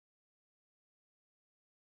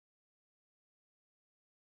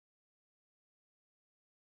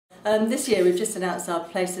This year we've just announced our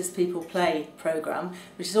Places People Play programme,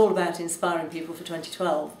 which is all about inspiring people for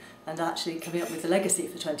 2012 and actually coming up with the legacy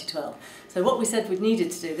for 2012. So what we said we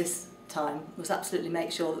needed to do this time was absolutely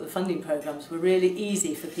make sure that the funding programmes were really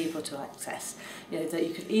easy for people to access. You know, that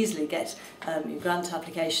you could easily get your grant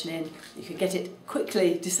application in, you could get it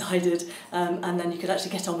quickly decided, and then you could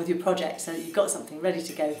actually get on with your project so that you've got something ready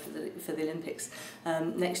to go for the Olympics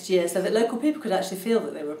next year, so that local people could actually feel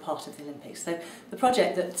that they were a part of the Olympics. So the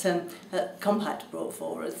project that Compact brought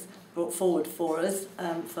forward for us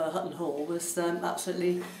for Hutton Hall was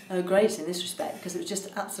absolutely great in this respect, because it was just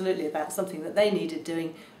absolutely about something that they needed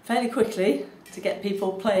doing fairly quickly to get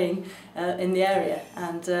people playing in the area,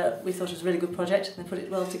 and we thought it was a really good project. They put it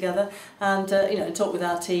well together, and you know, and talked with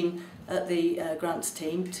our team at the grants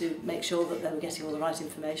team to make sure that they were getting all the right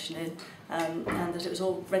information in, and that it was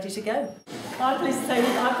all ready to go. I'm pleased to say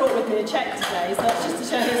that I brought with me a cheque today, so that's just to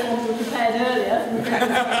show you what we prepared earlier.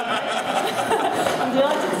 I'm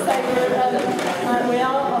delighted to say that we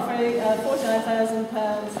are offering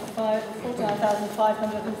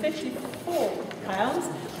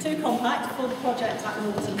 £49,554 to Compact for the project at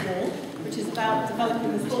Hutton Hall, which is about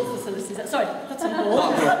developing the sports facilities. Hutton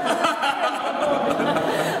Hall.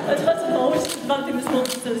 At Hutton Hall, which is developing the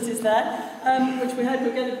sports facilities there, which we hope are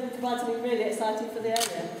going to provide something really exciting for the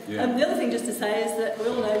area. Yeah. The other thing just to say is that we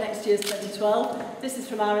all know next year's 2012. This is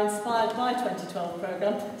from our Inspired by 2012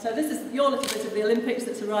 programme. So this is your little bit of the Olympics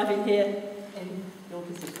that's arriving here in your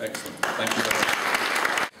position. Excellent. Thank you very much.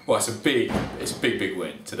 Well, it's a big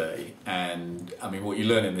win today, and I mean, what you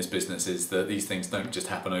learn in this business is that these things don't just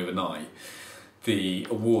happen overnight. The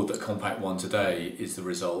award that Compact won today is the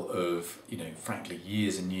result of, you know, frankly,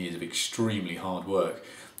 years and years of extremely hard work.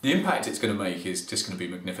 The impact it's going to make is just going to be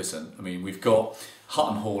magnificent. I mean, we've got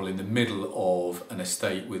Hutton Hall in the middle of an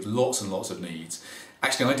estate with lots and lots of needs.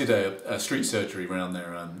 Actually, I did a street surgery around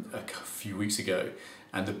there a few weeks ago,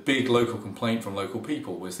 and the big local complaint from local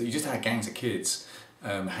people was that you just had gangs of kids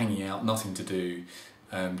hanging out, nothing to do,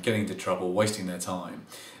 getting into trouble, wasting their time.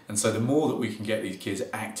 And so the more that we can get these kids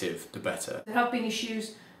active, the better. There have been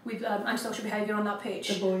issues with antisocial behaviour on that pitch.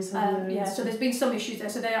 The boys yeah, so there's been some issues there.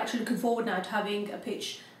 So they're actually looking forward now to having a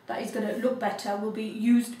pitch that is going to look better, will be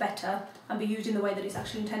used better, and be used in the way that it's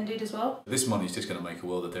actually intended as well. This money is just going to make a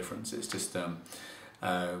world of difference. It's just, we're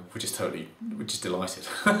just delighted.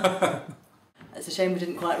 It's a shame we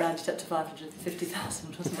didn't quite round it up to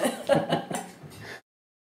 550,000, wasn't it?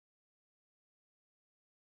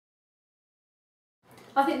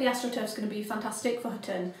 I think the AstroTurf is going to be fantastic for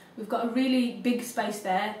Hutton. We've got a really big space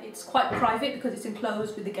there. It's quite private because it's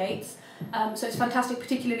enclosed with the gates. So it's fantastic,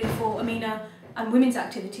 particularly for Amina and women's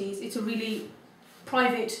activities. It's a really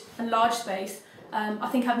private and large space. I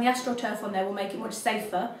think having the AstroTurf on there will make it much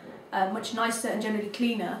safer, much nicer and generally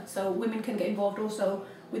cleaner, so women can get involved also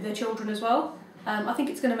with their children as well. I think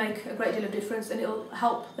it's going to make a great deal of difference, and it'll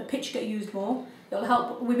help the pitch get used more. It'll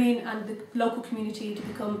help women and the local community to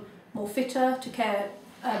become more fitter, to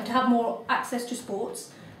have more access to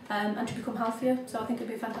sports, and to become healthier. So I think it'd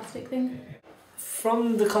be a fantastic thing.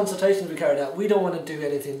 From the consultations we carried out, we don't want to do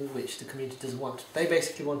anything which the community doesn't want. They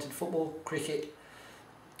basically wanted football, cricket,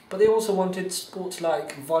 but they also wanted sports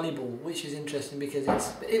like volleyball, which is interesting because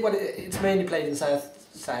it's mainly played in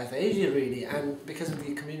South Asia really, and because of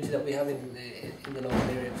the community that we have in the local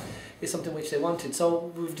area, it's something which they wanted.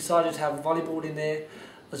 So we've decided to have volleyball in there,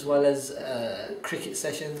 as well as cricket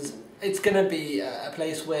sessions. It's going to be a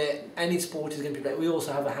place where any sport is going to be played. We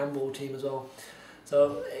also have a handball team as well.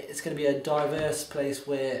 So it's going to be a diverse place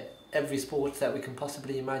where every sport that we can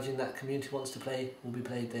possibly imagine that community wants to play will be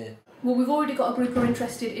played there. Well, we've already got a group who are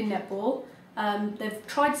interested in netball. They've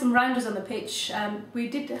tried some rounders on the pitch. We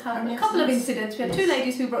did have a couple of incidents. We had two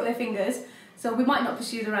ladies who broke their fingers, so we might not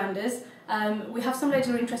pursue the rounders. We have some ladies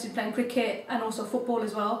who are interested in playing cricket and also football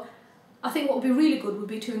as well. I think what would be really good would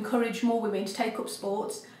be to encourage more women to take up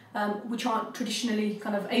sports, which aren't traditionally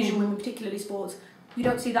kind of Asian women, particularly sports. You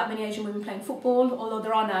don't see that many Asian women playing football, although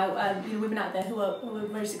there are now women out there who are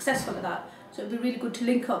very successful at that. So it'd be really good to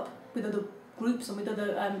link up with other groups and with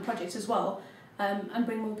other projects as well, and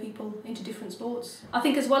bring more people into different sports. I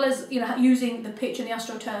think as well as using the pitch and the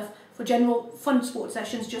AstroTurf for general fun sport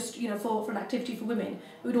sessions, just for an activity for women,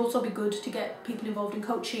 it would also be good to get people involved in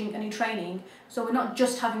coaching and in training. So we're not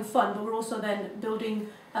just having fun, but we're also then building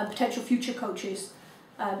potential future coaches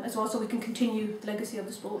as well, so we can continue the legacy of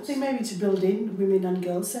the sports. I think maybe to build in women and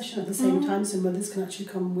girls session at the same time, so mothers can actually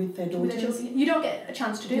come with their daughters. You don't get a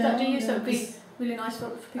chance to do that, do you? So it'd be really nice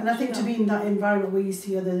for people. And I think to be in that environment where you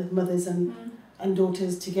see other mothers and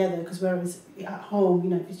daughters together, because whereas at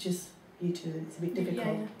home, if it's just you two, it's a bit difficult.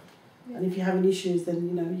 Yeah. And if you're having issues,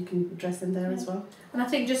 then you can address them there as well. And I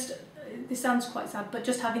think this sounds quite sad, but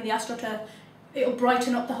just having the astroturf, it'll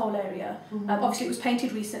brighten up the whole area. Obviously, it was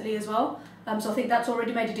painted recently as well, so I think that's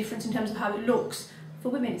already made a difference in terms of how it looks. For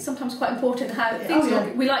women, it's sometimes quite important how things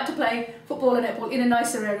look. We like to play football and netball in a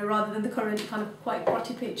nicer area rather than the current kind of quite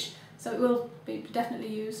grotty pitch. So it will be definitely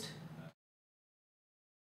used.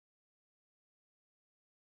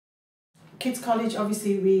 Kids College,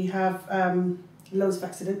 obviously, we have loads of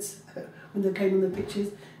accidents when they're playing on the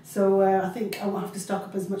pitches. So I think I won't have to stock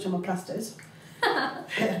up as much on my plasters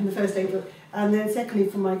in the first aid book. And then secondly,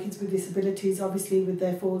 for my kids with disabilities, obviously with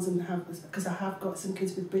their falls, and because I have got some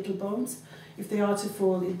kids with brittle bones, if they are to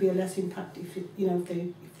fall, it'd be a less impact. If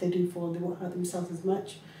they do fall, they won't hurt themselves as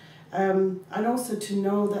much. And also to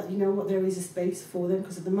know that what there is a space for them,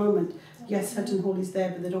 because at the moment, yes, Hutton Hall is there,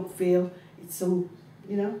 but they don't feel it's so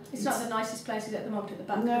It's not the nicest places at the moment at the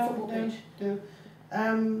back of the football pitch.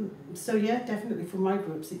 No. So yeah, definitely for my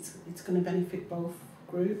groups, it's going to benefit both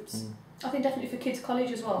groups. I think definitely for Kids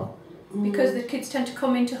College as well, because the kids tend to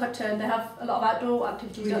come into Hutton, they have a lot of outdoor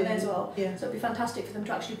activities out there as well. Yeah. So it'd be fantastic for them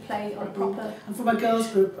to actually play on a proper. And for my girls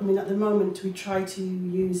group, I mean, at the moment we try to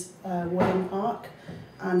use Warren Park,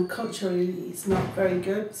 and culturally it's not very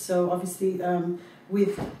good. So obviously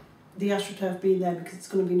with the astroturf being there, because it's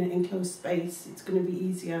going to be in an enclosed space, it's going to be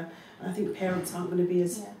easier. And I think parents aren't going to be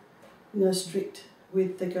as strict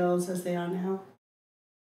with the girls as they are now.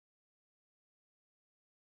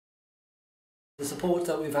 The support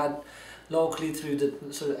that we've had locally through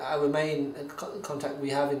our main contact we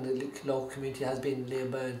have in the local community has been Liam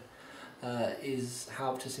Byrne. Is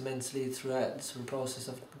helped us immensely throughout the process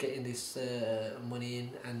of getting this money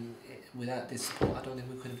in, and without this support I don't think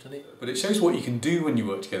we could have done it. But it shows what you can do when you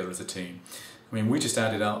work together as a team. I mean, we just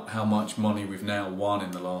added up how much money we've now won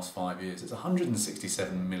in the last 5 years. It's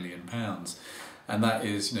 £167 million. And that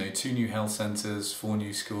is, 2 new health centres, 4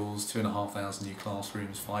 new schools, 2,500 new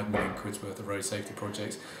classrooms, £5 million worth of road safety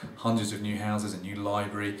projects, hundreds of new houses, a new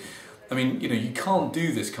library. I mean, you can't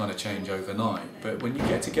do this kind of change overnight, but when you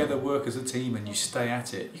get together, work as a team, and you stay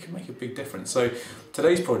at it, you can make a big difference. So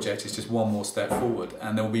today's project is just one more step forward,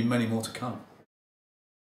 and there will be many more to come.